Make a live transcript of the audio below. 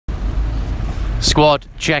Squad,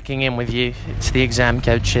 checking in with you. It's the exam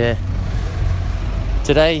coach here.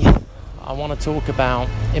 Today I want to talk about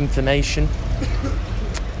information,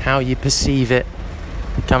 how you perceive it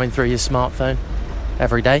coming through your smartphone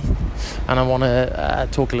every day, and I want to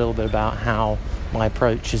talk a little bit about how my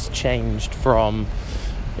approach has changed from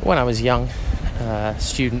when I was young,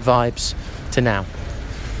 student vibes, to now.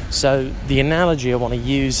 So the analogy I want to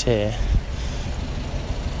use here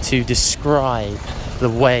to describe the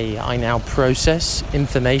way I now process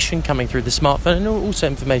information coming through the smartphone, and also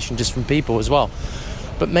information just from people as well,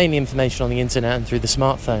 but mainly information on the internet and through the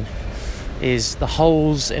smartphone, is the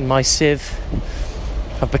holes in my sieve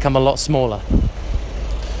have become a lot smaller.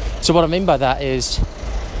 So what I mean by that is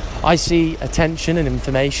I see attention and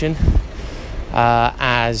information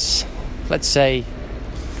as, let's say,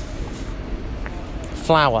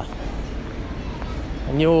 flour,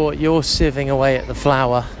 and you're sieving away at the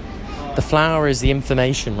flour. The flour is the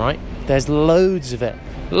information, right? There's loads of it,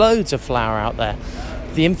 loads of flour out there.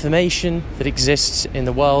 The information that exists in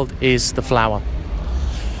the world is the flour.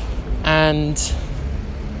 And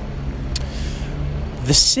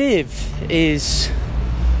the sieve is,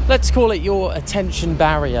 let's call it your attention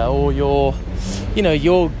barrier, or your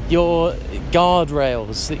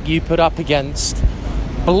guardrails that you put up against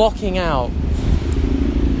blocking out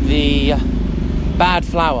the bad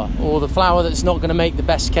flour, or the flour that's not going to make the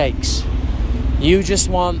best cakes. You just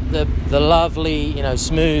want the lovely,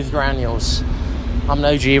 smooth granules. I'm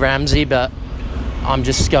no G Ramsay, but I'm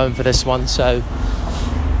just going for this one, so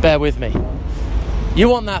bear with me. You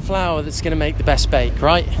want that flour that's going to make the best bake,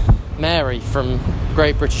 right? Mary from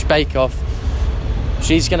Great British Bake Off,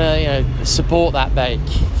 she's going to, support that bake.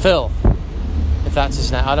 Phil, if that's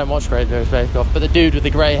his name. I don't watch Great British Bake Off, but the dude with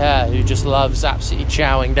the grey hair who just loves absolutely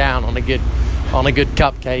chowing down on a good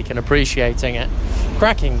cupcake and appreciating it.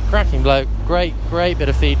 Cracking bloke. Great bit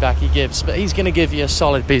of feedback he gives, but he's going to give you a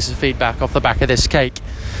solid piece of feedback off the back of this cake,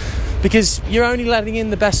 because you're only letting in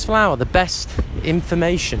the best flour, the best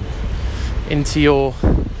information into your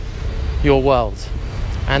world.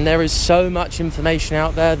 And there is so much information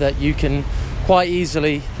out there that you can quite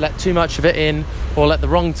easily let too much of it in, or let the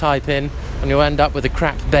wrong type in, and you'll end up with a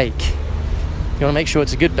crap bake. You want to make sure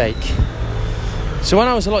it's a good bake. So when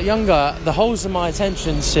I was a lot younger, the holes in my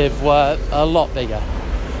attention sieve were a lot bigger.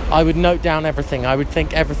 I would note down everything. I would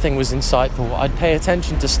think everything was insightful. I'd pay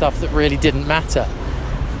attention to stuff that really didn't matter.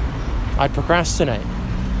 I'd procrastinate.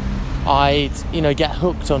 I'd, get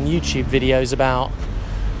hooked on YouTube videos about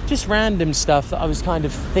just random stuff that I was kind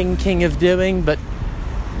of thinking of doing, but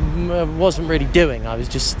wasn't really doing. I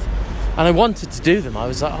wanted to do them. I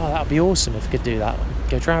was like, that would be awesome if I could do that.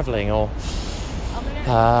 Go traveling, or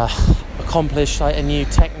accomplish a new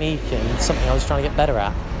technique and something I was trying to get better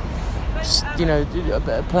at. Just,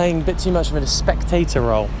 playing a bit too much of a spectator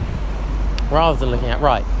role, rather than looking at,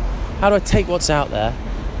 right, how do I take what's out there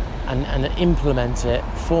and implement it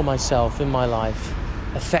for myself in my life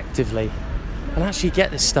effectively, and actually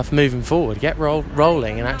get this stuff moving forward, get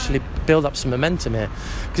rolling, and actually build up some momentum here.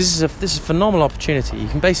 Because this is a phenomenal opportunity. You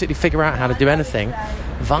can basically figure out how to do anything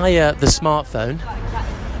via the smartphone,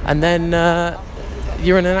 and then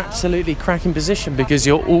you're in an absolutely cracking position, because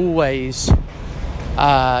you're always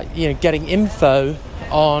getting info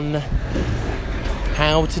on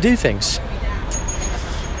how to do things.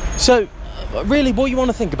 So really what you want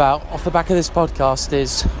to think about off the back of this podcast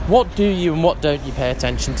is, what do you and what don't you pay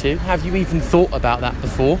attention to? Have you even thought about that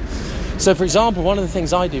before? So for example, one of the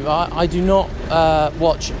things I do, I do not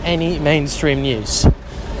watch any mainstream news,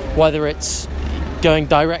 whether it's going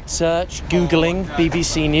direct search, Googling,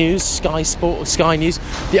 BBC News, Sky Sport, or Sky News.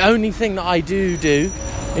 The only thing that I do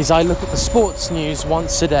is I look at the sports news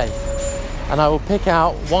once a day, and I will pick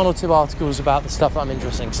out one or two articles about the stuff that I'm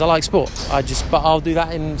interested in, because I like sport. But I'll do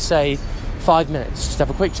that in, say, 5 minutes. Just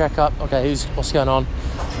have a quick check-up. Okay, what's going on?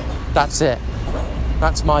 That's it.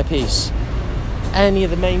 That's my piece. Any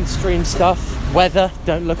of the mainstream stuff, weather,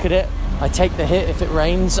 don't look at it. I take the hit if it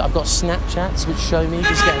rains. I've got Snapchats which show me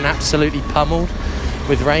just getting absolutely pummeled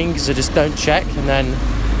with rain, because I just don't check, and then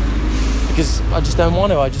because I just don't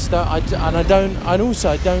want to. I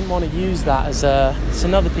don't want to use that as it's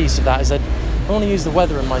another piece of that, is I want to use the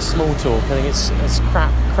weather in my small talk. I think it's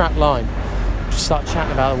crap line. Just start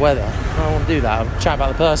chatting about the weather. I don't want to do that. I'll chat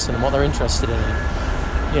about the person and what they're interested in,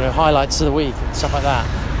 and, highlights of the week and stuff like that.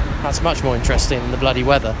 That's much more interesting than the bloody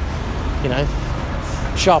weather.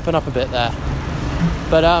 Sharpen up a bit there.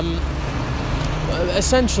 But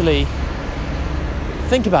essentially,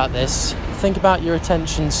 think about this. Think about your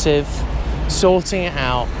attention sieve, sorting it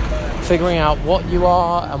out, figuring out what you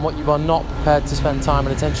are and what you are not prepared to spend time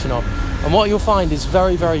and attention on. And what you'll find is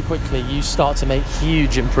very, very quickly you start to make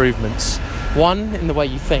huge improvements One, in the way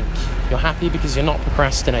you think. You're happy because you're not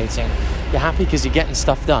procrastinating. You're happy because you're getting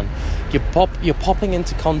stuff done. You're popping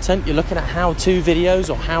into content. You're looking at how-to videos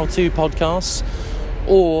or how-to podcasts,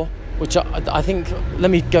 or, which I think,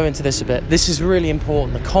 let me go into this a bit. This is really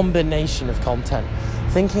important, the combination of content.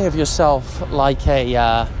 Thinking of yourself like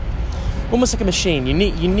almost like a machine. You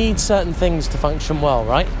need certain things to function well,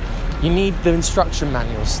 right? You need the instruction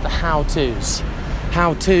manuals, the how-tos.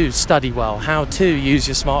 How to study well, how to use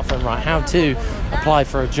your smartphone right, how to apply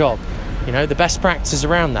for a job. You know, the best practices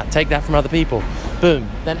around that. Take that from other people. Boom.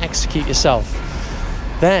 Then execute yourself.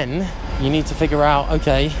 Then you need to figure out,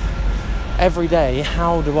 okay, every day,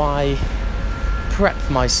 how do I prep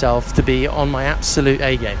myself to be on my absolute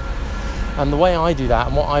A game? And the way I do that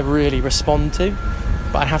and what I really respond to,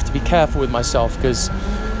 but I have to be careful with myself because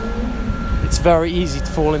it's very easy to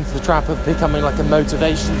fall into the trap of becoming like a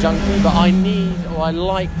motivation junkie. But I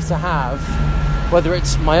like to have, whether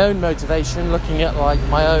it's my own motivation, looking at like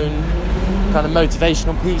my own kind of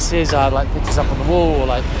motivational pieces, I like pictures up on the wall, or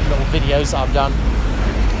like little videos that I've done.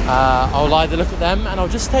 I'll either look at them, and I'll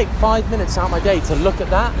just take 5 minutes out of my day to look at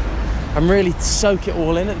that and really soak it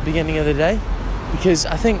all in at the beginning of the day, because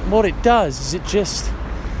I think what it does is it just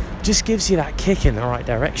gives you that kick in the right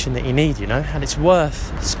direction that you need, you know. And it's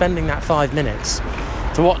worth spending that 5 minutes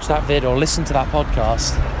to watch that vid or listen to that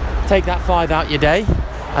podcast. Take that 5 out your day,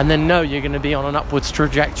 and then know you're going to be on an upwards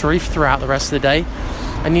trajectory throughout the rest of the day.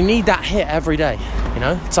 And you need that hit every day, you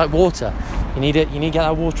know. It's like water. You need to get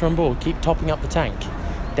that water on board. Keep topping up the tank,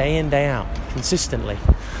 day in, day out, consistently.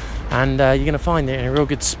 And you're going to find it in a real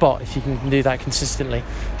good spot if you can do that consistently.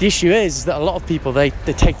 The issue is that a lot of people, they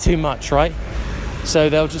take too much, right? So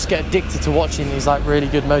they'll just get addicted to watching these like really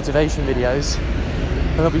good motivation videos,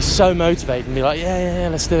 and they'll be so motivated and be like, yeah,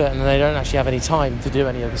 let's do it. And then they don't actually have any time to do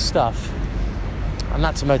any of the stuff. And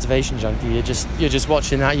that's a motivation junkie. You're just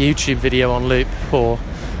watching that YouTube video on loop, or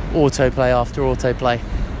autoplay after autoplay.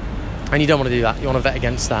 And you don't want to do that. You want to vet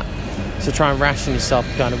against that. So try and ration yourself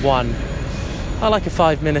kind of one. I like a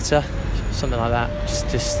 5-minuter, something like that.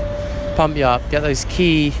 Just pump you up. Get those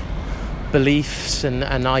key beliefs and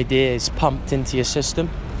ideas pumped into your system.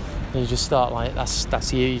 And you just start like,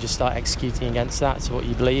 that's you. You just start executing against that. It's what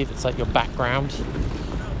you believe. It's like your background.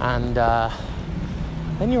 And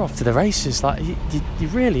then you're off to the races. Like you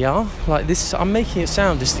really are. Like this, I'm making it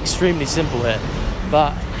sound just extremely simple here,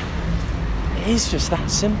 but it is just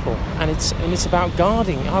that simple. And it's about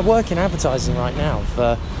guarding. I work in advertising right now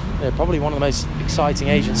for probably one of the most exciting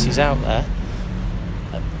agencies out there.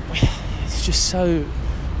 It's just so,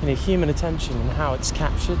 human attention and how it's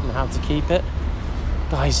captured and how to keep it.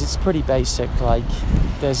 Guys, it's pretty basic. Like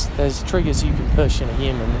there's triggers you can push in a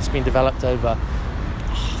human that's been developed over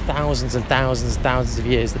thousands and thousands and thousands of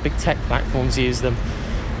years. The big tech platforms use them.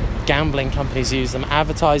 Gambling companies use them.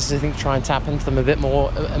 Advertisers, I think, try and tap into them a bit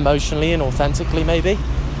more emotionally and authentically, maybe.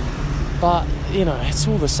 But, it's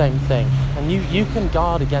all the same thing. And you can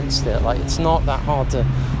guard against it. Like, it's not that hard to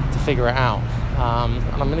figure it out.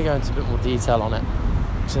 And I'm going to go into a bit more detail on it,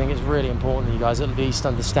 because I think it's really important that you guys at least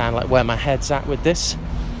understand like where my head's at with this.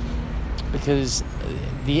 Because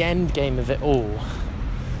the end game of it all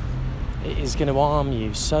is going to arm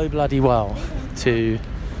you so bloody well to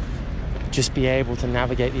just be able to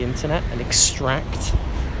navigate the internet and extract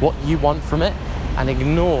what you want from it and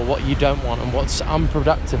ignore what you don't want and what's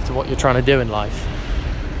unproductive to what you're trying to do in life.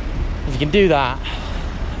 If you can do that,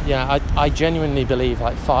 I genuinely believe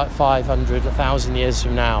like 500, 1,000 years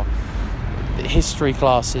from now, history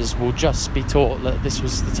classes will just be taught that this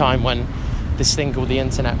was the time when this thing called the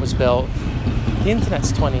internet was built. The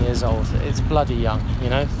internet's 20 years old. It's bloody young,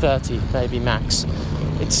 30 maybe max.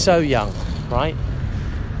 It's so young, right?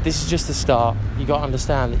 This is just the start. You got to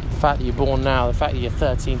understand that the fact that you're born now, the fact that you're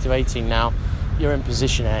 13 to 18 now, you're in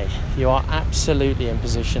position A. You are absolutely in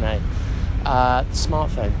position A.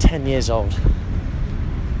 Smartphone, 10 years old.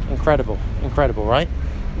 Incredible, right?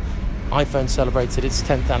 iPhone celebrated its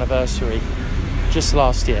 10th anniversary just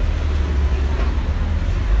last year.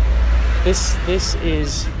 This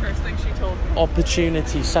is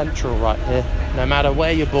opportunity central right here. No matter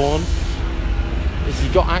where you're born, if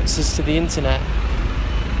you've got access to the internet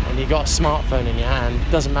and you've got a smartphone in your hand,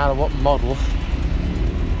 doesn't matter what model,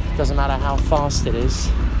 doesn't matter how fast it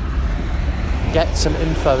is, get some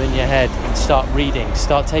info in your head and start reading,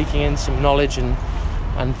 start taking in some knowledge and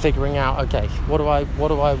figuring out, okay, what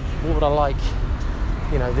would I like,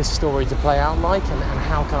 this story to play out like, and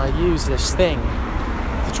how can I use this thing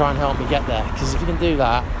to try and help me get there? Because if you can do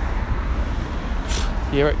that,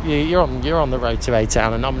 you're on the road to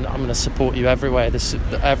A-Town, and I'm going to support you everywhere,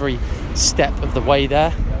 every step of the way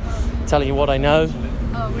there, telling you what I know.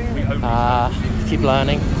 Keep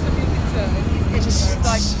learning,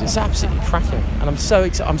 It's absolutely cracking, and I'm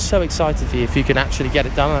so excited for you if you can actually get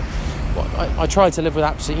it done. I tried to live with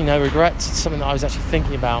absolutely no regrets. It's something that I was actually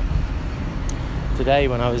thinking about today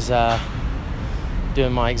when I was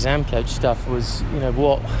doing my exam coach stuff. Was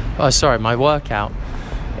my workout.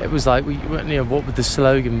 It was like, what would the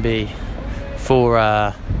slogan be for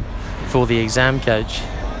the exam coach?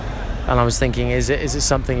 And I was thinking, is it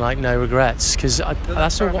something like no regrets? Because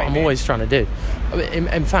that's what I'm always trying to do.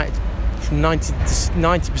 In fact,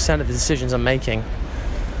 90% of the decisions I'm making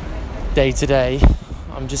day to day,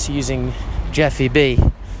 I'm just using Jeff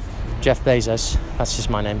Bezos. That's just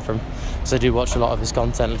my name for him. So I do watch a lot of his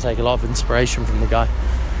content and take a lot of inspiration from the guy.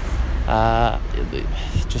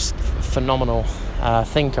 Just phenomenal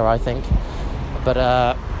thinker, I think.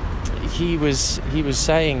 But he was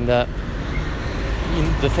saying that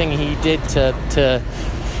the thing he did to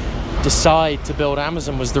decide to build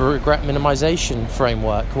Amazon was the regret minimization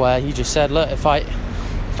framework, where he just said, look, if I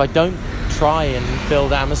don't try and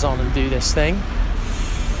build Amazon and do this thing,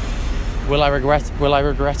 will I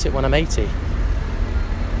regret it when I'm 80?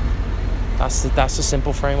 That's the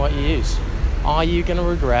simple framework you use. Are you going to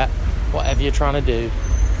regret whatever you're trying to do?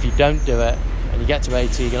 If you don't do it and you get to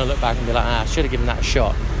 80, you're going to look back and be like, I should have given that a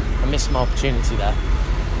shot. I missed my opportunity there.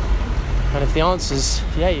 And if the answer's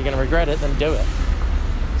yeah, you're going to regret it, then do it.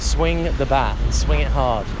 Swing the bat and swing it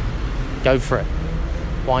hard. Go for it.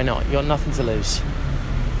 Why not? You've got nothing to lose.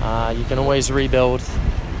 You can always rebuild.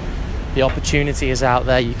 The opportunity is out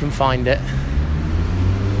there. You can find it.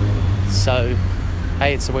 So,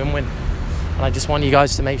 hey, it's a win-win. And I just want you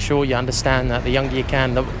guys to make sure you understand that the younger you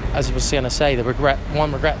can, as I was going to say,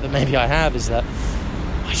 one regret that maybe I have is that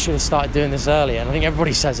I should have started doing this earlier. And I think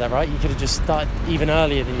everybody says that, right? You could have just started even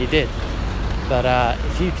earlier than you did. But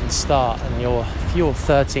if you can start, and if you're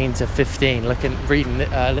 13 to 15,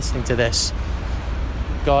 listening to this,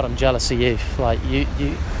 God, I'm jealous of you. Like you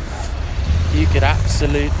could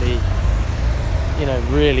absolutely,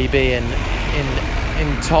 really be in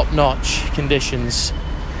top-notch conditions.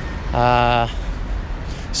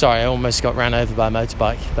 Sorry, I almost got ran over by a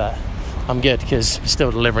motorbike, but I'm good because I'm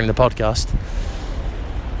still delivering the podcast.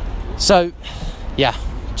 So, yeah,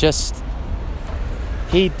 just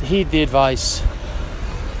heed the advice.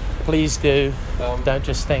 Please do. Don't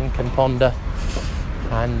just think and ponder.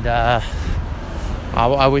 And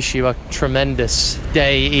I wish you a tremendous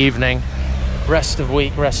day, evening, rest of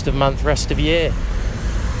week, rest of month, rest of year.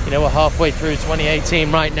 We're halfway through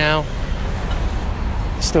 2018 right now.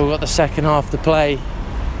 Still got the second half to play.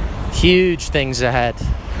 Huge things ahead.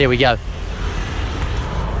 Here we go.